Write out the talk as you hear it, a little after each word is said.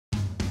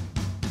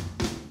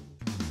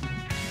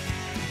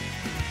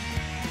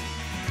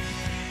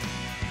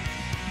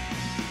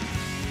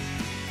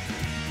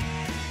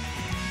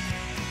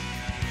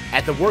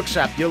At the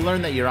workshop, you'll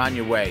learn that you're on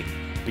your way,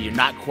 but you're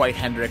not quite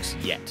Hendrix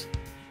yet.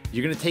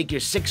 You're going to take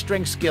your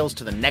 6-string skills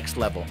to the next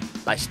level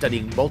by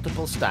studying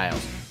multiple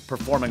styles,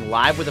 performing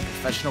live with a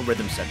professional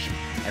rhythm section,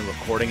 and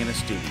recording in a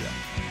studio.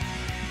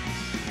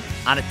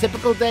 On a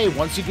typical day,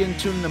 once you get in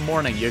tune in the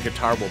morning, your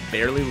guitar will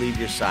barely leave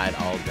your side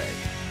all day.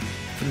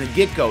 From the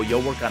get-go,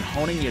 you'll work on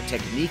honing your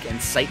technique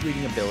and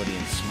sight-reading ability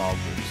in small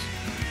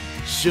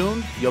groups.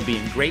 Soon, you'll be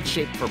in great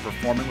shape for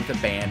performing with a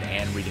band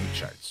and reading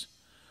charts.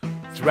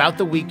 Throughout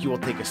the week, you will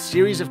take a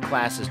series of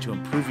classes to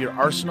improve your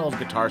arsenal of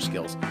guitar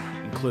skills,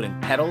 including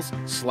pedals,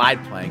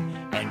 slide playing,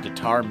 and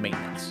guitar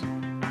maintenance.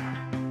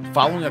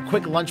 Following a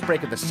quick lunch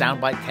break at the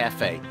Sound Bite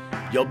Café,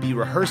 you'll be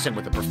rehearsing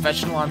with a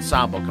professional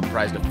ensemble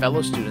comprised of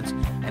fellow students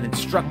and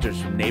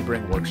instructors from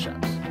neighboring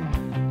workshops.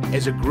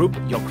 As a group,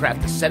 you'll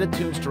craft a set of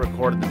tunes to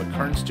record in the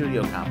McKern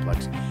Studio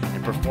Complex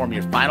and perform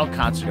your final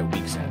concert at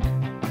week's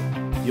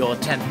end. You'll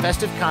attend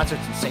festive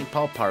concerts in St.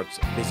 Paul parks,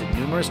 visit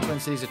numerous Twin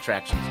Cities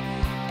attractions,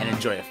 and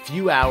enjoy a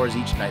few hours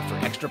each night for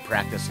extra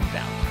practice and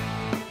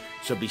downtime.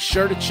 So be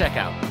sure to check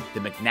out the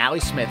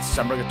McNally Smith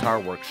Summer Guitar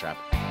Workshop